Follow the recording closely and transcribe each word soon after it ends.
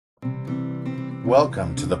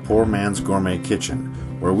Welcome to the Poor Man's Gourmet Kitchen,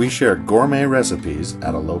 where we share gourmet recipes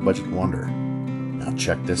at a low-budget wonder. Now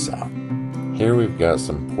check this out. Here we've got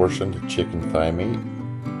some portioned chicken thigh meat.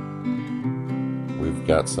 We've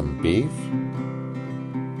got some beef.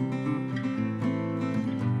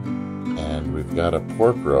 And we've got a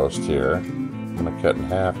pork roast here. I'm going to cut in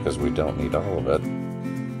half because we don't need all of it.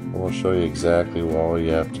 We'll show you exactly all you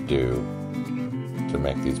have to do to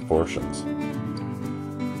make these portions.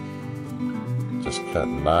 Just cut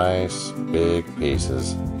nice big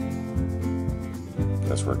pieces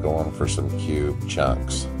because we're going for some cube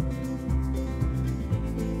chunks.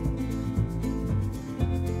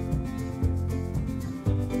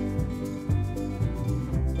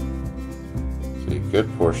 See,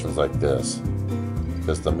 good portions like this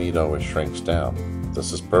because the meat always shrinks down.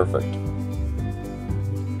 This is perfect.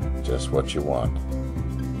 Just what you want.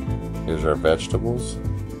 Here's our vegetables.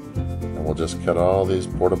 And we'll just cut all these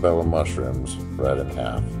portobello mushrooms right in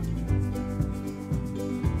half.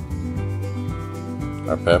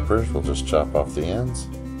 Our peppers, we'll just chop off the ends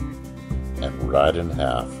and right in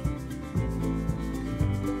half.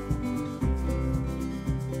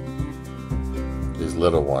 These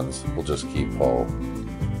little ones we'll just keep whole.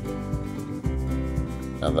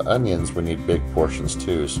 Now the onions, we need big portions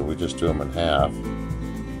too, so we just do them in half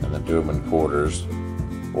and then do them in quarters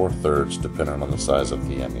or thirds depending on the size of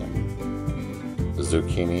the onion. The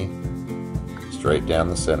zucchini straight down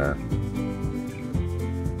the center,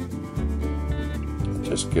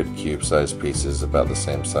 just good cube-sized pieces about the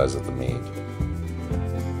same size of the meat.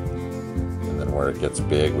 And then where it gets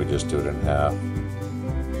big, we just do it in half,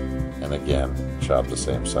 and again chop the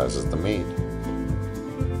same size as the meat.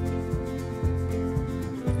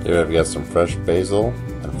 Here I've got some fresh basil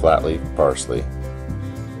and flat leaf parsley.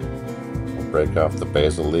 We'll break off the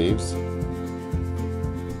basil leaves.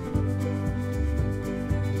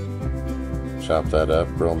 Chop that up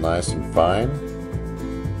real nice and fine.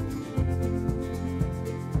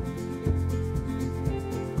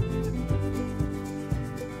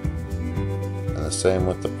 And the same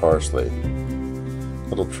with the parsley.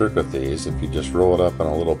 Little trick with these, if you just roll it up in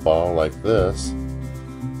a little ball like this,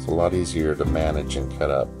 it's a lot easier to manage and cut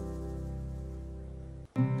up.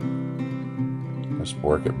 Just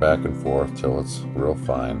work it back and forth till it's real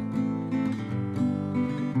fine.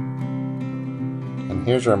 And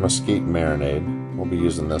here's our mesquite marinade. We'll be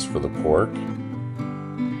using this for the pork.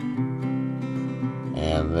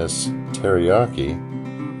 And this teriyaki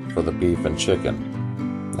for the beef and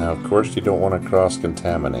chicken. Now of course you don't want to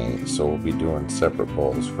cross-contaminate, so we'll be doing separate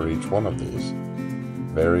bowls for each one of these.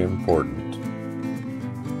 Very important.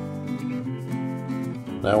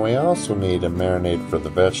 Now we also need a marinade for the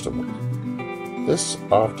vegetables. This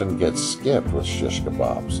often gets skipped with shish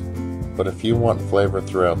kebabs, but if you want flavor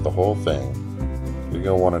throughout the whole thing, you're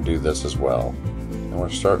going to want to do this as well. And we're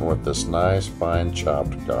starting with this nice fine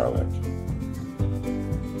chopped garlic.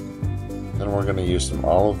 Then we're going to use some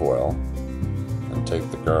olive oil and take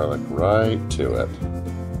the garlic right to it.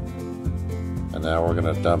 And now we're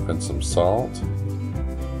going to dump in some salt,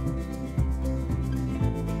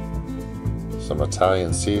 some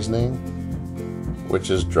Italian seasoning, which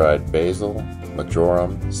is dried basil,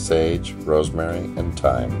 marjoram, sage, rosemary, and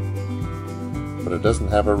thyme. But it doesn't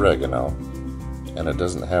have oregano, and it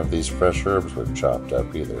doesn't have these fresh herbs we've chopped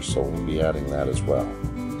up either, so we'll be adding that as well.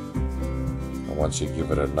 And once you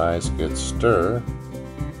give it a nice good stir,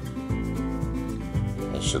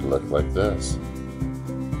 it should look like this.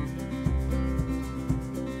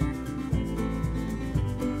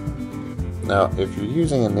 Now, if you're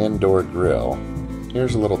using an indoor grill,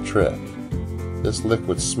 here's a little trick. This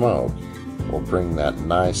liquid smoke will bring that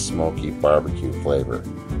nice smoky barbecue flavor.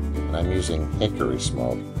 And I'm using hickory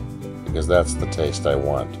smoke because that's the taste I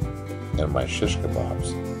want in my shish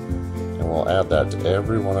kebabs. And we'll add that to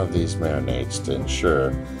every one of these marinades to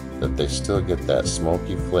ensure that they still get that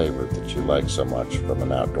smoky flavor that you like so much from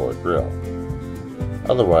an outdoor grill.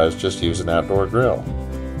 Otherwise, just use an outdoor grill.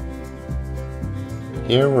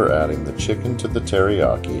 Here we're adding the chicken to the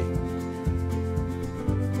teriyaki,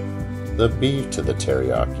 the beef to the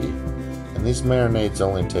teriyaki, and these marinades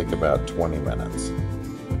only take about 20 minutes.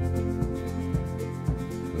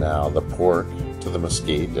 Now the pork to the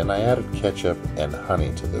mesquite, and I added ketchup and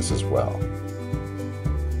honey to this as well.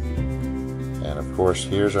 And of course,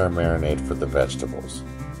 here's our marinade for the vegetables.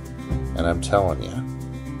 And I'm telling you,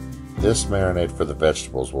 this marinade for the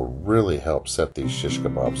vegetables will really help set these shish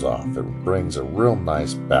kebabs off. It brings a real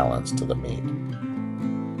nice balance to the meat.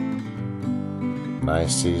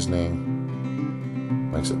 Nice seasoning.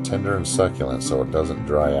 Makes it tender and succulent so it doesn't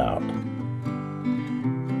dry out.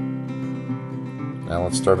 Now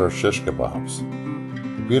let's start our shish kebabs.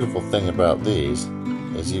 beautiful thing about these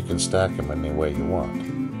is you can stack them any way you want.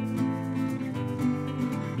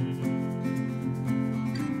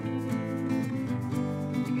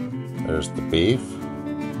 There's the beef.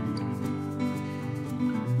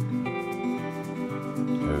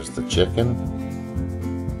 Here's the chicken.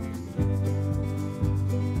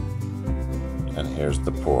 And here's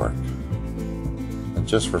the pork. And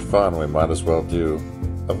just for fun, we might as well do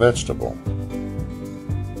a vegetable.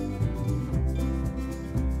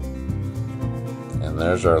 And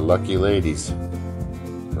there's our lucky ladies,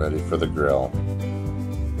 ready for the grill.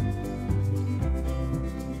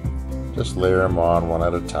 Just layer them on one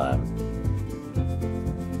at a time.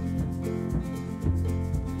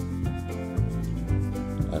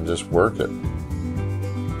 And just work it.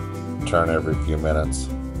 Turn every few minutes.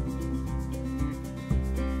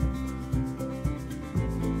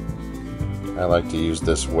 I like to use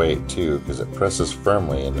this weight too because it presses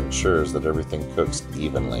firmly and ensures that everything cooks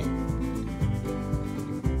evenly.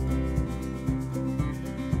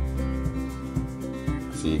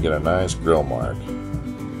 So you get a nice grill mark.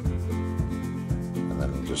 And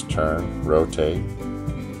then you just turn, rotate,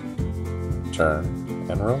 turn,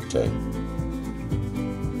 and rotate.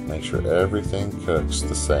 Make sure everything cooks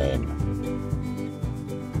the same.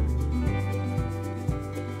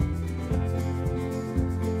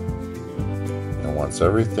 And once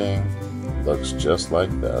everything looks just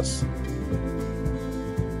like this,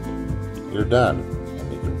 you're done,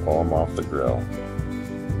 and you can pull them off the grill.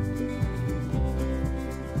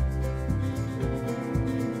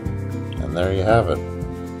 And there you have it.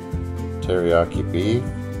 Teriyaki beef,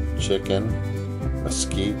 chicken,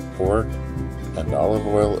 mesquite pork, and olive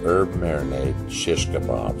oil herb marinade shish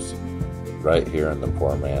kebabs, right here in the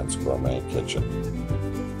Poor Man's Gourmet kitchen.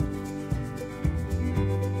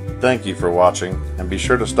 Thank you for watching, and be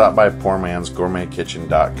sure to stop by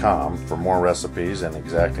PoorMansGourmetKitchen.com for more recipes and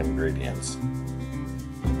exact ingredients.